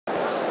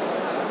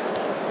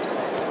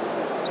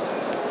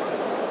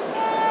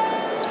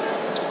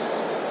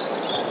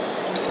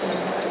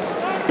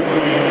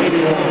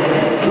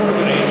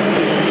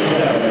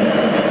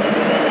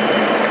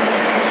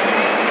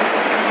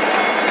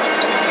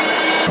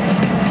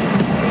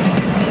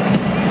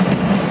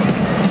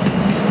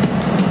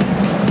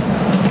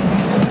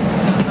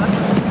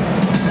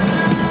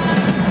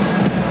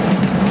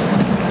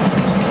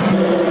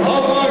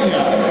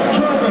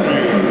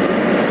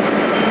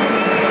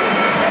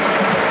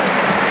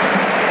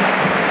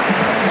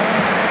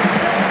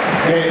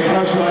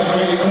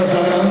Karşılaşmayı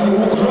kazanan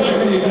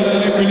Ukrayna'yı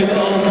da birlikte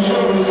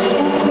alkışlıyoruz.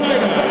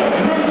 Ukrayna,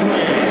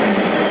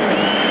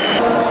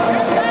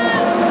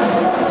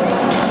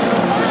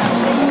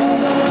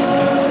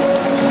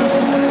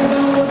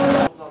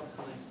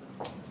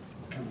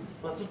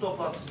 Basın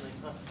toplantısındayım.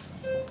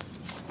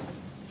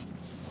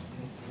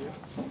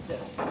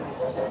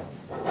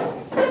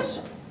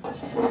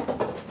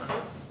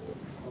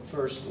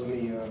 First, let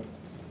me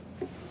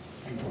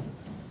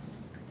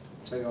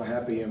tell you how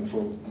happy I am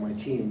for my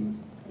team,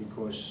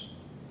 because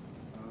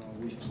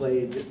we've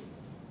played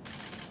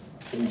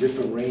in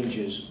different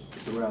ranges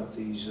throughout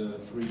these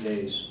 3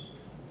 days.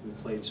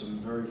 We've played some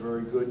very,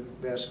 very good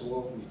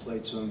basketball. We've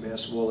played some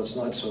basketball that's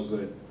not so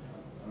good.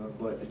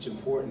 But it's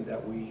important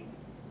that we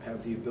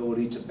have the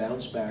ability to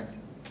bounce back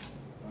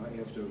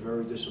after a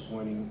very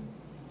disappointing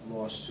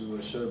loss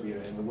to Serbia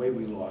and the way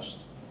we lost,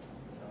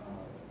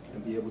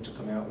 and be able to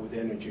come out with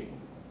energy.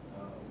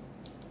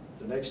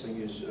 The next thing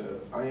is,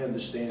 I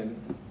understand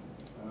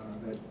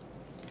that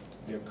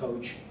their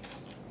coach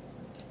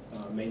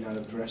may not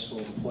have dressed all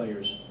the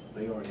players.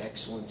 They are an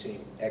excellent team,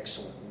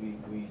 excellent.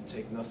 We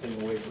take nothing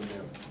away from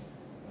them.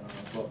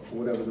 But for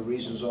whatever the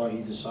reasons are,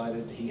 he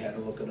decided he had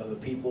to look at other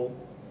people.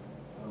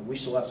 We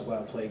still have to go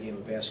out and play a game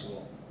of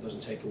basketball. It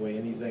doesn't take away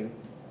anything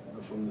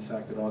from the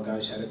fact that our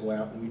guys had to go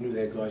out, and we knew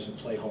they had guys who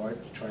play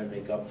hard to try and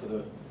make up for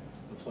the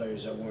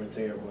players that weren't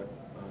there. But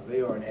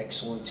they are an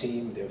excellent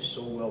team. They're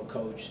so well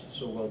coached,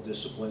 so well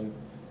disciplined,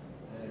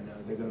 and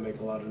they're going to make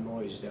a lot of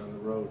noise down the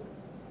road.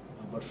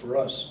 But for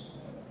us,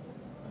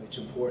 it's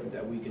important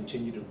that we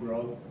continue to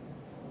grow.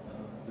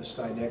 This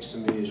guy next to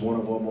me is one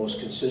of our most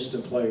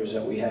consistent players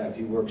that we have.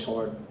 He works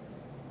hard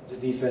at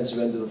the defensive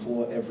end of the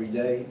floor every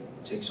day,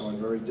 takes on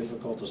very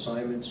difficult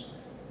assignments,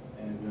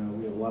 and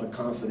we have a lot of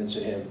confidence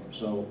in him.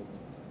 So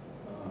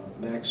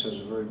Max has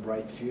a very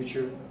bright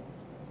future,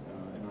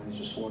 and I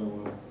just want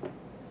to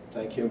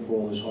thank him for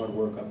all his hard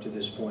work up to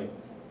this point.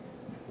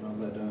 And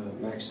I'll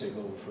let Max take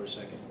over for a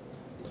second.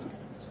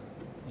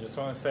 I just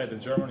want to say that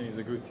Germany is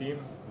a good team.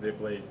 They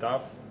play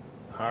tough,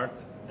 hard,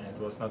 and it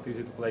was not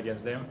easy to play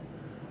against them.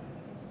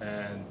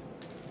 And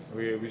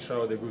we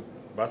showed a good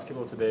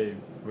basketball today.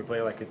 We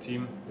play like a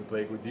team. We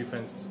play good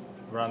defense,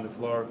 run the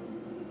floor.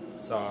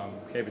 So I'm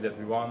happy that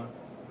we won.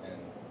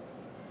 And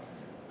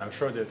I'm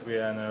sure that we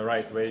are in the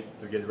right way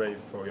to get ready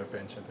for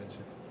European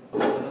Championship.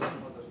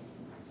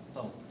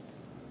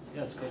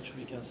 Yes, Coach,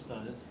 we can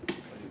start it.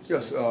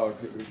 Yes,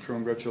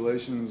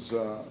 congratulations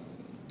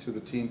to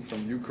the team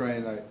from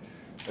Ukraine.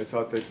 I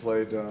thought they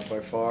played by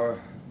far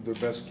their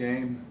best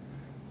game.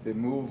 They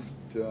moved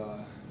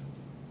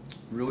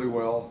really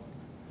well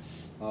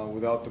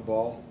without the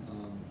ball.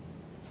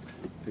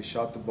 They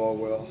shot the ball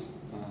well.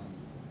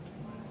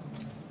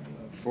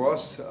 For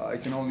us, I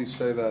can only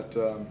say that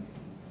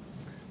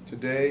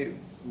today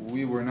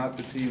we were not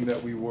the team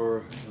that we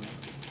were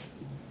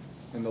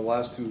in the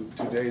last two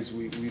days.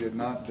 We did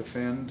not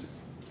defend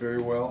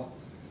very well,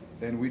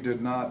 and we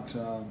did not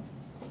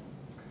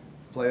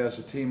play as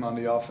a team on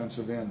the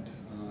offensive end.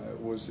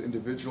 It was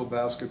individual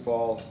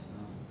basketball.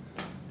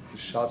 The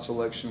shot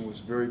selection was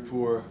very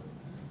poor.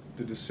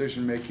 The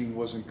decision making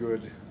wasn't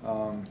good.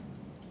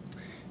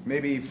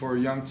 Maybe for a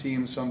young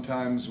team,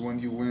 sometimes when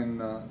you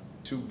win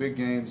 2 big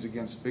games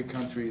against big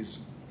countries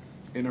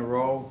in a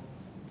row,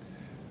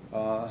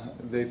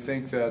 they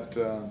think that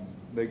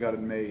they got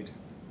it made.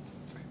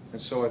 And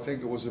so I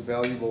think it was a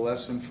valuable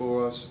lesson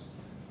for us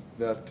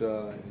that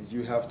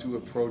you have to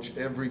approach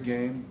every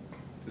game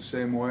the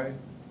same way,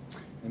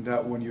 and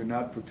that when you're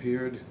not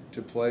prepared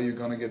to play, you're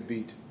going to get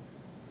beat.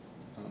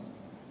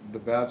 The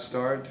bad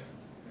start,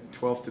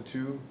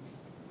 12-2,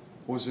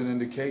 was an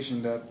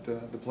indication that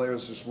the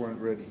players just weren't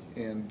ready,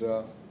 and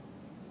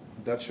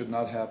that should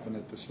not happen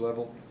at this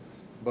level.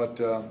 But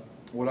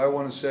what I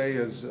want to say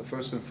is,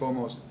 first and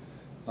foremost,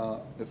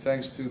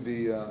 thanks to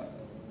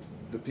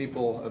the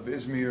people of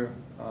Izmir,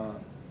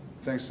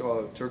 thanks to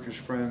our Turkish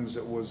friends.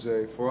 It was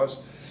for us,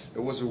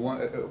 it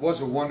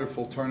was a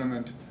wonderful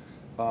tournament,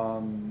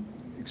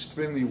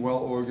 extremely well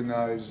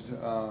organized,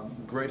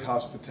 great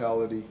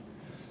hospitality,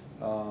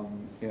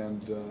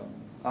 and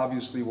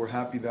obviously we're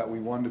happy that we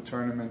won the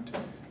tournament.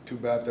 Too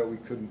bad that we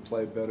couldn't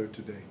play better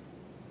today.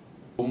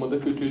 Savunmada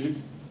kötüydük.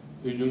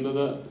 Hücumda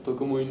da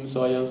takım oyununu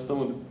sahaya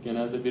yansıtamadık.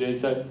 Genelde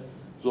bireysel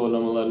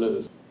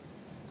zorlamalarla.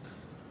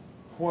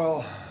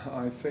 Well,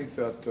 I think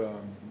that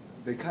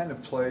they kind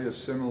of play a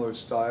similar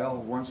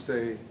style. Once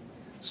they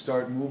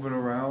start moving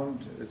around,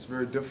 it's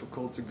very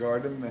difficult to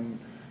guard them, and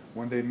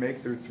when they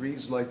make their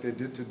threes like they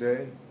did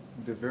today,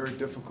 they're very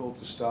difficult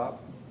to stop.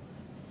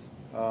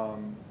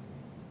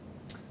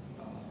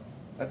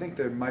 I think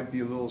they might be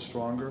a little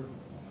stronger.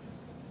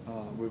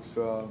 With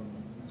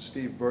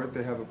Steve Burt,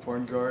 they have a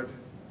point guard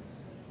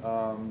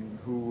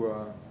who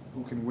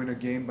who can win a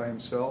game by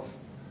himself,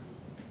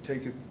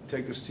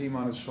 take his team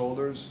on his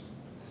shoulders.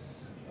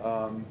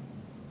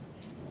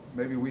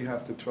 Maybe we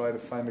have to try to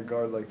find a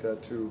guard like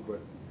that too,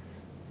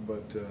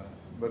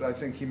 but I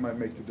think he might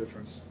make the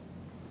difference.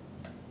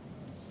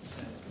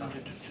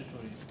 Önce Türkçe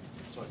sorayım.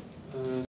 Sorry.